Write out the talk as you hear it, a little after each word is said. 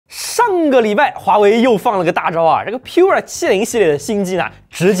上个礼拜华为又放了个大招啊，这个 Pura 70系列的新机呢，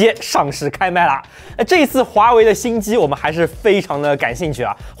直接上市开卖了。这一次华为的新机我们还是非常的感兴趣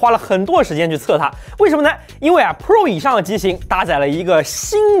啊，花了很多时间去测它。为什么呢？因为啊 Pro 以上的机型搭载了一个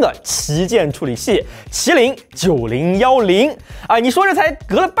新的旗舰处理器麒麟9010啊，你说这才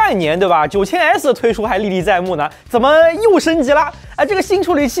隔了半年对吧？9000S 的推出还历历在目呢，怎么又升级了？这个新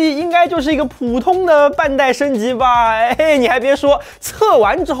处理器应该就是一个普通的半代升级吧？哎，你还别说，测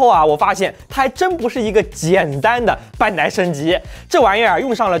完之后啊，我发现它还真不是一个简单的半代升级，这玩意儿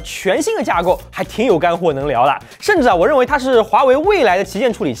用上了全新的架构，还挺有干货能聊的。甚至啊，我认为它是华为未来的旗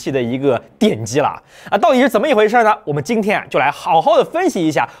舰处理器的一个奠基了啊！到底是怎么一回事呢？我们今天啊就来好好的分析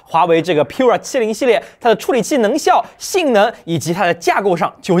一下华为这个 Pura 70系列它的处理器能效、性能以及它的架构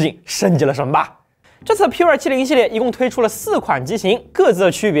上究竟升级了什么吧。这次 Pura 70系列一共推出了4款机型，各自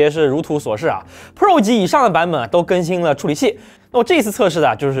的区别是如图所示啊。Pro 级以上的版本都更新了处理器。那我这一次测试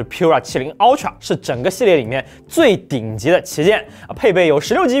的就是 Pura 70 Ultra， 是整个系列里面最顶级的旗舰啊，配备有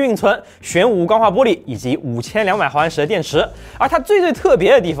16G 运存、玄武钢化玻璃以及5200毫安时的电池。而它最特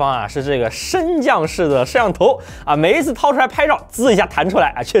别的地方啊，是这个升降式的摄像头啊，每一次掏出来拍照，滋一下弹出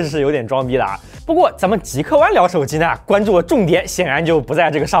来啊，确实是有点装逼的啊。不过咱们极客湾聊手机呢，关注的重点显然就不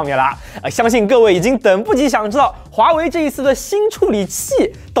在这个上面了啊！相信各位已经等不及想知道华为这一次的新处理器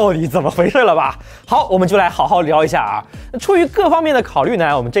到底怎么回事了吧？好，我们就来好好聊一下啊。出于各方面的考虑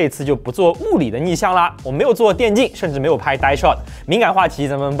呢，我们这一次就不做物理的逆向啦，我们没有做电竞，甚至没有拍 die shot， 敏感话题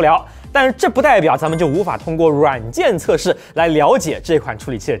咱们不聊。但是这不代表咱们就无法通过软件测试来了解这款处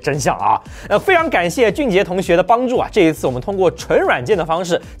理器的真相啊！非常感谢俊杰同学的帮助啊！这一次我们通过纯软件的方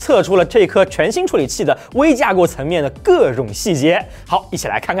式测出了这颗全新处理器的微架构层面的各种细节。好，一起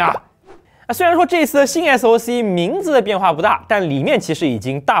来看看啊！虽然说这次的新 SoC 名字的变化不大，但里面其实已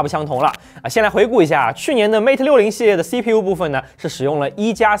经大不相同了啊！先来回顾一下去年的 Mate 60系列的 CPU 部分呢，是使用了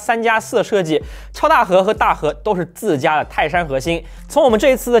1+3+4的设计，超大核和大核都是自家的泰山核心。从我们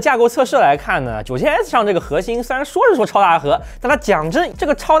这一次的架构测试来看呢，9000S 上这个核心虽然说是说超大核，但它讲真，这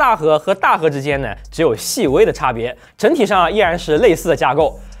个超大核和大核之间呢，只有细微的差别，整体上依然是类似的架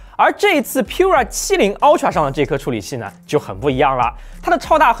构。而这一次 Pura 70 Ultra 上的这颗处理器呢，就很不一样了。它的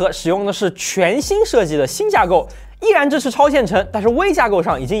超大核使用的是全新设计的新架构，依然支持超线程，但是微架构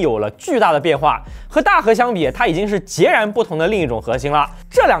上已经有了巨大的变化。和大核相比，它已经是截然不同的另一种核心了。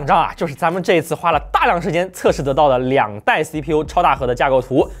这2张啊，就是咱们这一次花了大量时间测试得到的2代 CPU 超大核的架构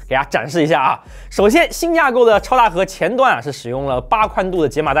图，给大家展示一下啊。首先，新架构的超大核前端啊是使用了8宽度的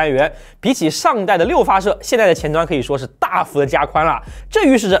解码单元，比起上一代的6发射，现在的前端可以说是大幅的加宽了。这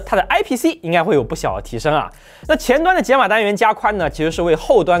预示着它的 IPC 应该会有不小的提升啊。那前端的解码单元加宽呢，其实是为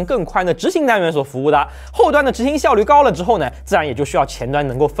后端更宽的执行单元所服务的。后端的执行效率高了之后呢，自然也就需要前端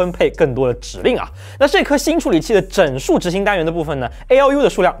能够分配更多的指令啊。那这颗新处理器的整数执行单元的部分呢 ，ALU 的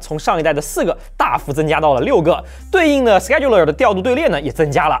数量从上一代的4个大幅增加到了6个，对应的 Scheduler 的调度队列呢也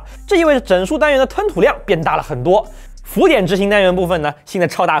增加了，这意味着整数单元的吞吐量变大了很多。浮点执行单元部分呢，新的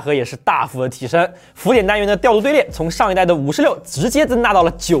超大核也是大幅的提升，浮点单元的调度队列从上一代的56直接增大到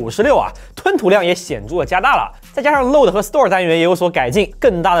了96啊，吞吐量也显著的加大了。再加上 Load 和 Store 单元也有所改进，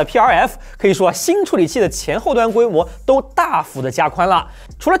更大的 PRF， 可以说新处理器的前后端规模都大幅的加宽了。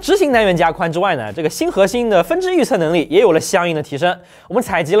除了执行单元加宽之外呢，这个新核心的分支预测能力也有了相应的提升。我们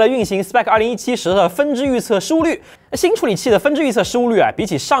采集了运行 Spec 2017时的分支预测失误率，新处理器的分支预测失误率啊，比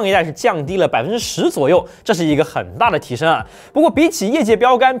起上一代是降低了10%左右，这是一个很大的提升啊。不过比起业界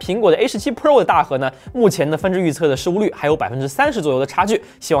标杆苹果的 A17 Pro 的大核呢，目前的分支预测的失误率还有30%左右的差距，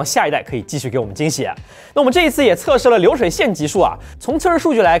希望下一代可以继续给我们惊喜。那我们这一次也测试了流水线级数啊，从测试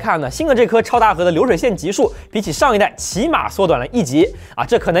数据来看呢，新的这颗超大核的流水线级数比起上一代起码缩短了1级啊，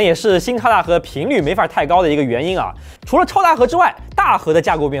这可能也是新超大核频率没法太高的一个原因啊。除了超大核之外，大核的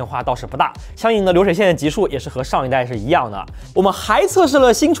架构变化倒是不大，相应的流水线的级数也是和上一代是一样的。我们还测试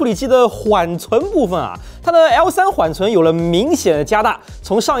了新处理器的缓存部分啊，它的 L3 缓存有了明显的加大，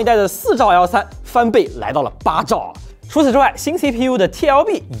从上一代的4兆 L3 翻倍来到了8兆。除此之外，新 CPU 的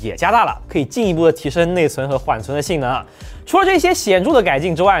TLB 也加大了，可以进一步的提升内存和缓存的性能啊。除了这些显著的改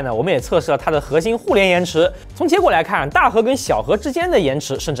进之外呢，我们也测试了它的核心互联延迟。从结果来看，大核跟小核之间的延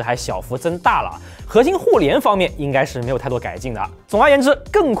迟甚至还小幅增大了。核心互联方面应该是没有太多改进的。总而言之，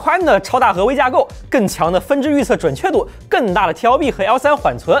更宽的超大核微架构，更强的分支预测准确度，更大的 TLB 和 L3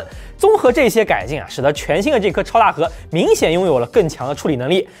 缓存，综合这些改进啊，使得全新的这颗超大核明显拥有了更强的处理能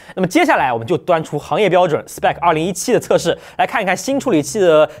力。那么接下来我们就端出行业标准 Spec 2017的测试，来看一看新处理器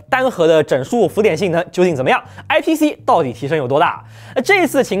的单核的整数浮点性能究竟怎么样 ，IPC 到底底提升有多大。这一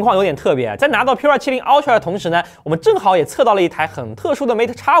次情况有点特别，在拿到 Pura 70 Ultra 的同时呢，我们正好也测到了一台很特殊的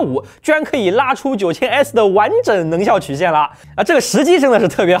Mate X5，居然可以拉出 9000S 的完整能效曲线了这个时机真的是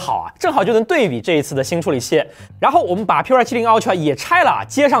特别好正好就能对比这一次的新处理器。然后我们把 Pura 70 Ultra 也拆了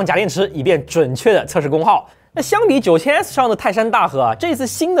接上假电池，以便准确的测试功耗。那相比 9000S 上的泰山大核这次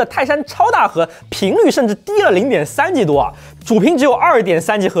新的泰山超大核频率甚至低了 0.3G 多主频只有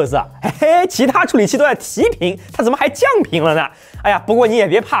 2.3G 赫兹其他处理器都在提频，它怎么还降频了呢？哎呀，不过你也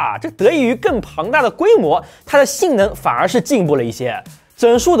别怕这得益于更庞大的规模，它的性能反而是进步了一些。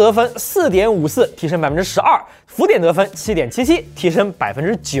整数得分 4.54 提升 12%， 浮点得分 7.77 提升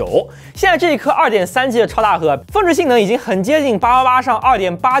 9%。现在这一颗 2.3G 的超大核峰值性能已经很接近888上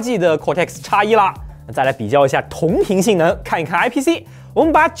 2.8G 的 Cortex X1 啦。再来比较一下同频性能，看一看 IPC。我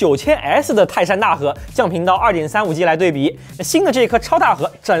们把 9000S 的泰山大核降频到 2.35G 来对比，新的这颗超大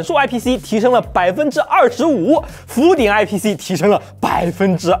核整数 IPC 提升了 25%， 浮点 IPC 提升了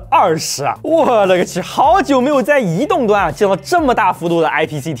 20%。我勒个去，好久没有在移动端见到这么大幅度的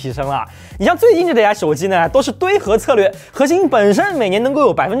IPC 提升了。你像最近这台手机呢，都是堆核策略，核心本身每年能够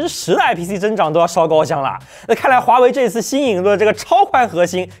有10%的 IPC 增长都要烧高香了。那看来华为这次新引入的这个超宽核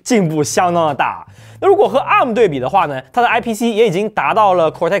心进步相当的大。那如果和 ARM 对比的话呢，它的 IPC 也已经达到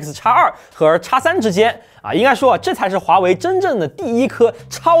了 Cortex X2 和 X3 之间应该说这才是华为真正的第一颗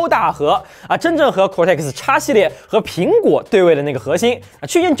超大核真正和 Cortex X 系列和苹果对位的那个核心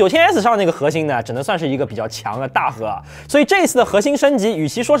去年 9000S 上那个核心呢，只能算是一个比较强的大核所以这一次的核心升级，与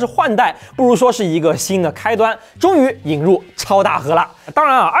其说是换代，不如说是一个新的开端，终于引入超大核了。当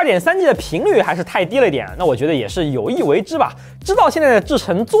然2.3G 的频率还是太低了一点，那我觉得也是有意为之吧。知道现在的制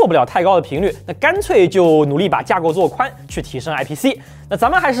程做不了太高的频率，那干脆就努力把架构做宽，去提升 IPC。那咱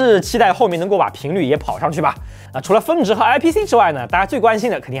们还是期待后面能够把频率也跑上去吧。除了峰值和 IPC 之外呢，大家最关心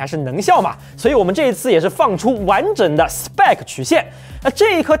的肯定还是能效嘛。所以我们这一次也是放出完整的 spec 曲线。那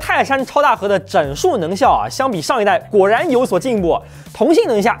这一颗泰山超大核的整数能效相比上一代果然有所进步。同性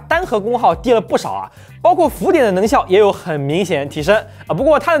能下单核功耗低了不少包括浮点的能效也有很明显提升不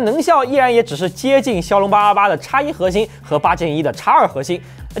过它的能效依然也只是接近骁龙888的 X1 核心和8.1的 X2 核心，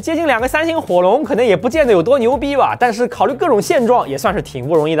接近2个三星火龙可能也不见得有多牛逼吧，但是考虑各种现状也算是挺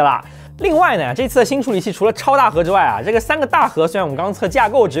不容易的啦。另外呢，这次的新处理器除了超大核之外这个3个大核虽然我们刚测架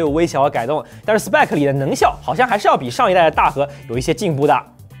构只有微小的改动，但是 spec 里的能效好像还是要比上一代的大核有一些进步的。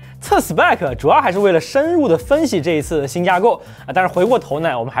测 spec 主要还是为了深入的分析这一次的新架构但是回过头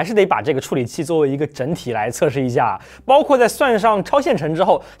呢，我们还是得把这个处理器作为一个整体来测试一下，包括在算上超线程之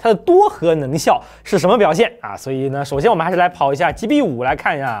后，它的多核能效是什么表现所以呢，首先我们还是来跑一下 GB5 来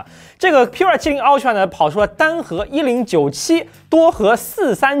看一下这个 Pura 70 Ultra 呢，跑出了单核1097，多核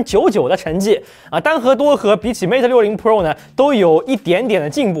4399的成绩单核多核比起 Mate 60 Pro 呢都有一点点的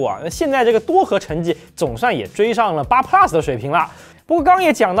进步那现在这个多核成绩总算也追上了8 Plus 的水平了。不过刚刚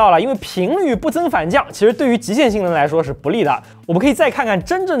也讲到了，因为频率不增反降，其实对于极限性能来说是不利的。我们可以再看看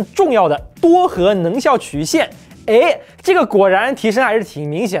真正重要的多核能效曲线。这个果然提升还是挺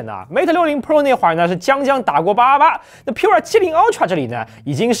明显的。Mate 60 Pro 那会儿呢是将打过888，那 Pura 70 Ultra 这里呢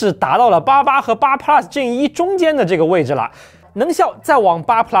已经是达到了88和8 Plus Gen 1中间的这个位置了。能效再往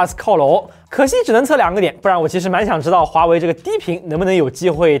8 Plus 靠拢，可惜只能测2个点，不然我其实蛮想知道华为这个低频能不能有机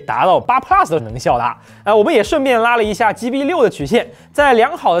会达到8 Plus 的能效的。我们也顺便拉了一下 GB6 的曲线，在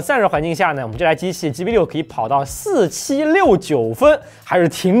良好的散热环境下呢，我们这台机器 GB6 可以跑到4769分，还是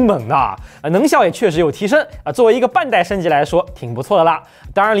挺猛的能效也确实有提升作为一个半代升级来说，挺不错的啦。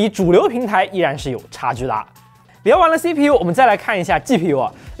当然，离主流平台依然是有差距的。聊完了 CPU， 我们再来看一下 GPU。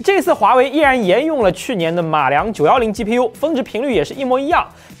这次华为依然沿用了去年的马良910 GPU， 峰值频率也是一模一样。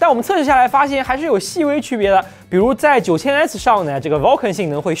但我们测试下来发现还是有细微区别的。比如在 9000S 上呢，这个 Vulkan 性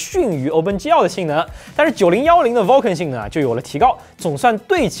能会逊于 OpenGL 的性能，但是9010的 Vulkan 性能就有了提高，总算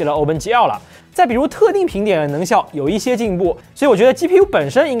对齐了 OpenGL 了。再比如特定频点的能效有一些进步，所以我觉得 GPU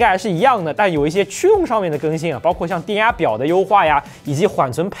本身应该还是一样的，但有一些驱动上面的更新包括像电压表的优化呀，以及缓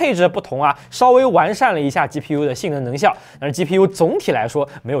存配置的不同稍微完善了一下 GPU 的性能效，但是 GPU 总体来说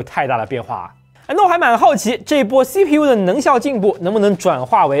没有太大的变化那我还蛮好奇，这一波 CPU 的能效进步能不能转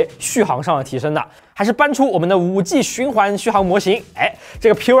化为续航上的提升的？还是搬出我们的5G 循环续航模型？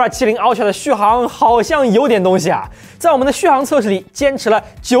这个 Pura 70 Ultra 的续航好像有点东西在我们的续航测试里坚持了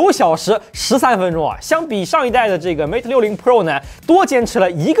9小时13分钟相比上一代的这个 Mate 60 Pro 呢，多坚持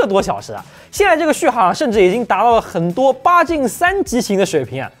了1个多小时现在这个续航甚至已经达到了很多8进3级型的水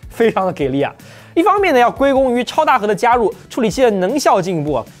平非常的给力一方面呢，要归功于超大核的加入，处理器的能效进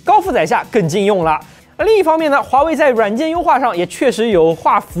步，高负载下更经用了。另一方面呢，华为在软件优化上也确实有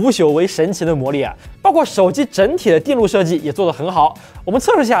化腐朽为神奇的魔力啊，包括手机整体的电路设计也做得很好。我们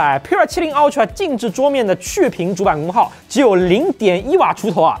测试下来 ，Pura 70 Ultra 静置桌面的去屏主板功耗只有0.1瓦出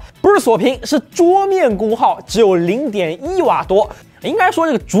头啊，不是锁屏，是桌面功耗只有0.1瓦多。应该说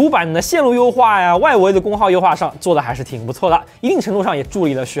这个主板的线路优化呀，外围的功耗优化上做的还是挺不错的，一定程度上也助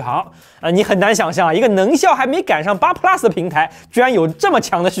力了续航。你很难想象啊，一个能效还没赶上8 Plus 的平台，居然有这么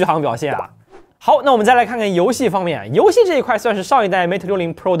强的续航表现啊！好，那我们再来看看游戏方面。游戏这一块算是上一代 Mate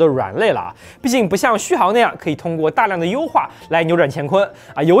 60 Pro 的软肋了啊，毕竟不像续航那样可以通过大量的优化来扭转乾坤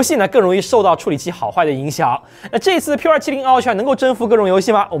啊，游戏呢更容易受到处理器好坏的影响。那这次 Pura 70 Ultra 能够征服各种游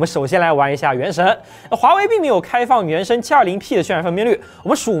戏吗？我们首先来玩一下原神。华为并没有开放原生 720P 的渲染分辨率，我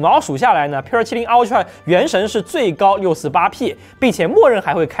们数毛数下来呢 ，Pura 70 Ultra 原神是最高648P， 并且默认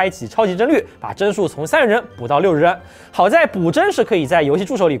还会开启超级帧率，把帧数从30帧补到60帧。好在补帧是可以在游戏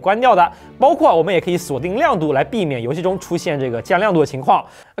助手里关掉的，包括我们也可以锁定亮度来避免游戏中出现这个降亮度的情况。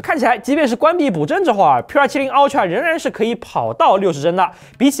看起来，即便是关闭补帧之后啊 ，Pura 70 Ultra 仍然是可以跑到60帧的。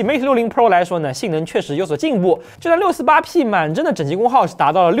比起 Mate 60 Pro 来说呢，性能确实有所进步。就在648P 满帧的整机功耗是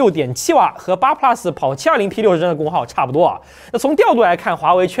达到了6.7瓦，和8 Plus 跑 720P 60帧的功耗差不多啊。那从调度来看，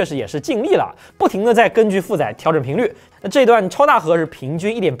华为确实也是尽力了，不停的在根据负载调整频率。那这段超大核是平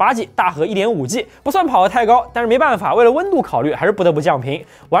均 1.8G， 大核 1.5G， 不算跑得太高，但是没办法，为了温度考虑，还是不得不降频。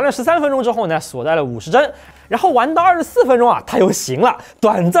玩了13分钟之后呢，锁在了50帧，然后玩到24分钟啊，它又行了，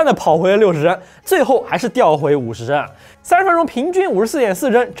短暂的跑回了60帧，最后还是掉回50帧。30分钟平均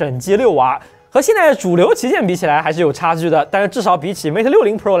 54.4帧，整机6瓦。和现在的主流旗舰比起来还是有差距的，但是至少比起 Mate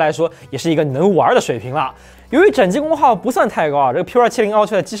 60 Pro 来说，也是一个能玩的水平了。由于整机功耗不算太高啊，这个 Pura 70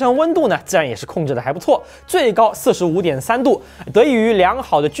 Ultra 的机身温度呢，自然也是控制的还不错，最高45.3度。得益于良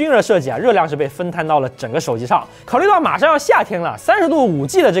好的均热设计啊，热量是被分摊到了整个手机上。考虑到马上要夏天了，30度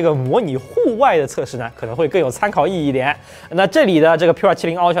5G 的这个模拟户外的测试呢，可能会更有参考意义一点。那这里的这个 Pura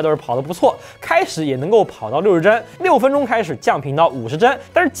 70 Ultra 都是跑得不错，开始也能够跑到60帧，6分钟开始降频到50帧，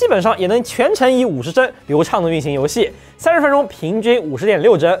但是基本上也能全程以50帧流畅的运行游戏。30分钟平均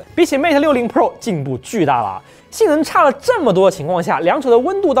50.6帧，比起 Mate 60 Pro 进步巨大了。性能差了这么多的情况下，两者的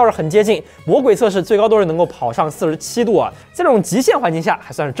温度倒是很接近，魔鬼测试最高都是能够跑上47度啊，这种极限环境下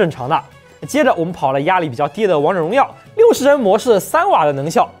还算是正常的。接着我们跑了压力比较低的王者荣耀，60帧模式3瓦的能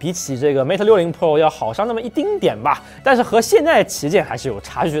效，比起这个 Mate 60 Pro 要好上那么一丁点吧，但是和现在的旗舰还是有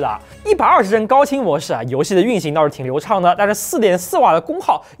差距的。120帧高清模式啊，游戏的运行倒是挺流畅的，但是4.4瓦的功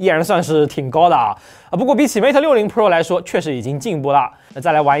耗依然算是挺高的啊。不过比起 Mate 60 Pro 来说，确实已经进步了。那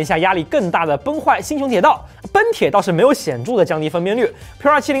再来玩一下压力更大的崩坏星穹铁道，崩铁倒是没有显著的降低分辨率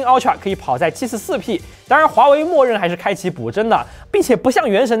 ，Pura 70 Ultra 可以跑在744P， 当然华为默认还是开启补帧的，并且不像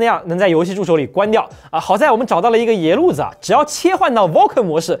原神那样能在游戏助手里关掉啊。好在我们找到了一个野路子啊，只要切换到 Vulkan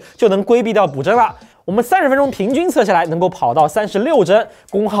模式就能规避掉补帧了。我们30分钟平均测下来能够跑到36帧，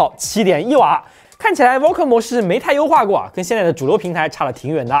功耗 7.1瓦。看起来 Vulkan 模式没太优化过啊，跟现在的主流平台差了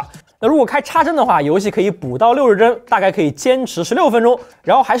挺远的。那如果开插帧的话，游戏可以补到60帧，大概可以坚持16分钟，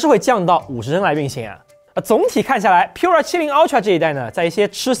然后还是会降到50帧来运行啊。总体看下来 ，Pura 70 Ultra 这一代呢，在一些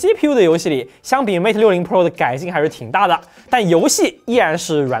吃 CPU 的游戏里，相比 Mate 60 Pro 的改进还是挺大的，但游戏依然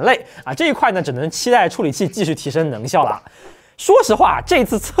是软肋啊，这一块呢，只能期待处理器继续提升能效了。说实话，这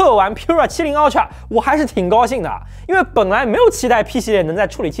次测完 Pura 70 Ultra， 我还是挺高兴的，因为本来没有期待 P 系列能在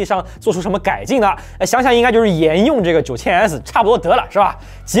处理器上做出什么改进的，想想应该就是沿用这个 9000S 差不多得了，是吧？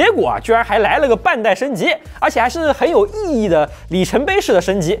结果啊，居然还来了个半代升级，而且还是很有意义的里程碑式的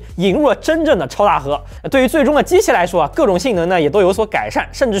升级，引入了真正的超大核。对于最终的机器来说啊，各种性能呢也都有所改善，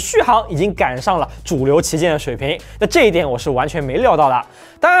甚至续航已经赶上了主流旗舰的水平。那这一点我是完全没料到的。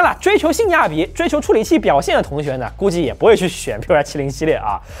当然了，追求性价比、追求处理器表现的同学呢，估计也不会去选 Pura 70系列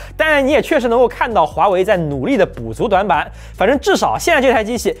啊。但你也确实能够看到华为在努力的补足短板。反正至少现在这台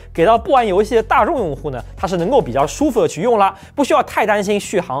机器给到不玩游戏的大众用户呢，它是能够比较舒服的去用了，不需要太担心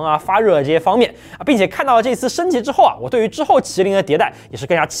续航啊、发热这些方面啊。并且看到了这次升级之后啊，我对于之后麒麟的迭代也是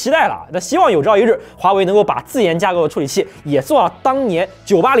更加期待了。那希望有朝一日华为能够把自研架构的处理器也做到当年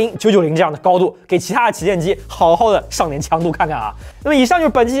980、990这样的高度，给其他的旗舰机好好的上点强度看看啊。那么以上就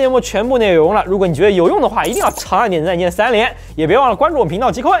是本期节目全部内容了。如果你觉得有用的话，一定要长按点赞键3连，也别忘了关注我们频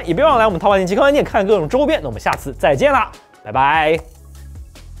道极客观，也别忘了来我们淘宝店极客观店看各种周边。那我们下次再见啦，拜拜。